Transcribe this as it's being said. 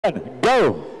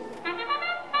Go.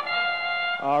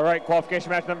 All right, qualification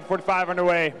match number 45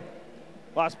 underway.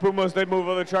 Las Pumas, they move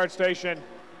over the chart station.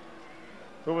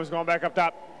 Pumas going back up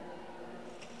top.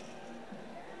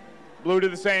 Blue do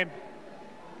the same.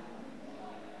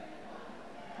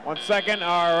 1 second,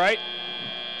 all right.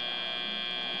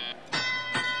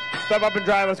 Step up and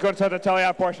drive, let's go to the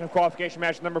tele-out portion of qualification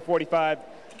match number 45.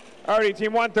 Already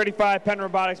team 135, Penn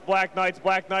Robotics, Black Knights.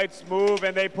 Black Knights move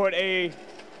and they put a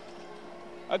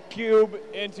cube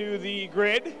into the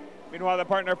grid. Meanwhile, the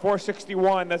partner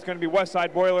 461, that's going to be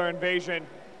Westside Boiler Invasion,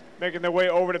 making their way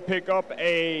over to pick up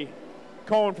a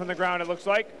cone from the ground, it looks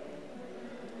like.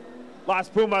 Las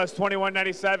Pumas,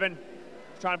 2197,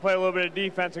 trying to play a little bit of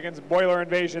defense against Boiler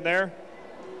Invasion there.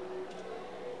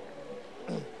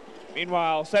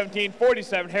 Meanwhile,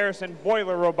 1747, Harrison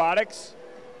Boiler Robotics.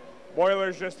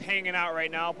 Boiler's just hanging out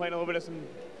right now, playing a little bit of some,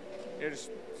 just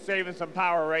saving some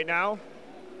power right now.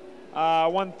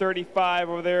 135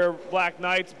 over there, Black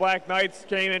Knights. Black Knights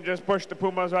came and just pushed the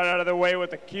Pumas right out of their way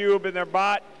with a cube in their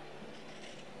bot.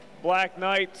 Black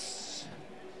Knights,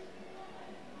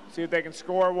 see if they can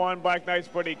score one. Black Knights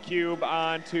put a cube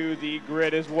onto the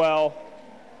grid as well.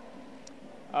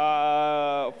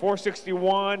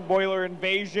 461, Boiler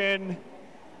Invasion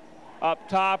up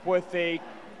top with a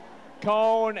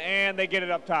cone, and they get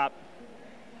it up top.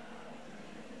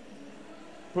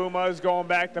 Pumas going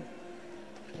back to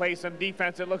play some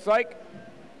defense, it looks like.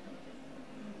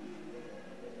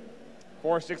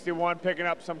 461 picking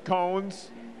up some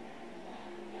cones.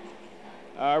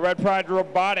 Red Pride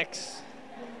Robotics,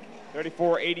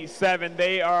 3487.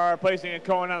 They are placing a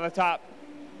cone on the top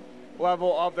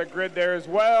level of the grid there as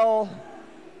well.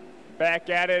 Back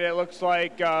at it, it looks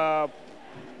like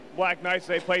Black Knights,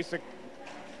 they place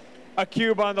a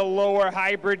cube on the lower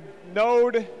hybrid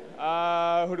node.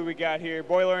 Who do we got here?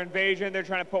 Boiler Invasion, they're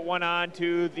trying to put one on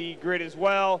to the grid as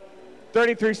well.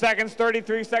 33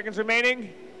 seconds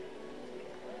remaining.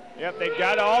 Yep, they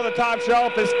got all the top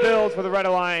shelf is filled for the Red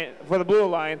Alliance, for the Blue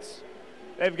Alliance.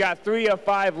 They've got 3 of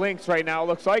 5 links right now, it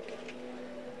looks like.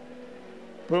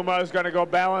 Puma is going to go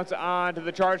balance on to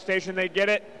the charge station. They get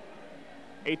it.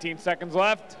 18 seconds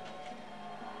left.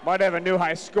 Might have a new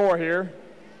high score here.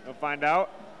 We'll find out.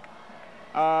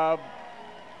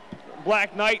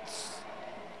 Black Knights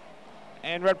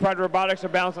and Red Pride Robotics are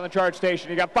balanced on the charge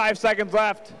station. You got 5 seconds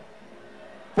left.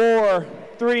 4,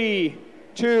 3,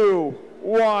 2,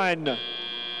 1.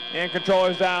 And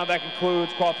controllers down. That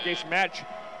concludes qualification match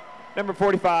number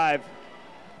 45.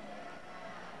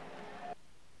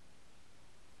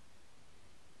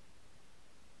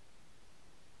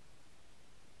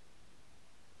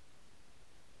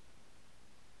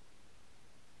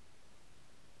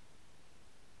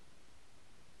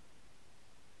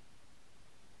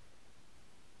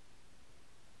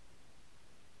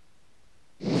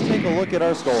 Take a look at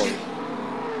our scores.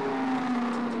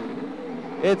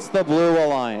 It's the Blue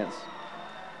Alliance.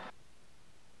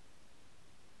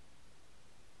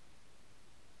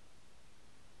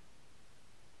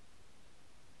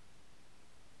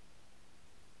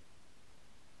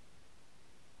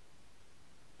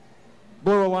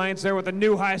 Blue Alliance there with a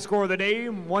new high score of the day,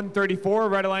 134.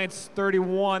 Red Alliance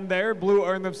 31 there. Blue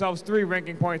earned themselves 3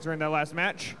 ranking points during that last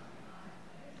match.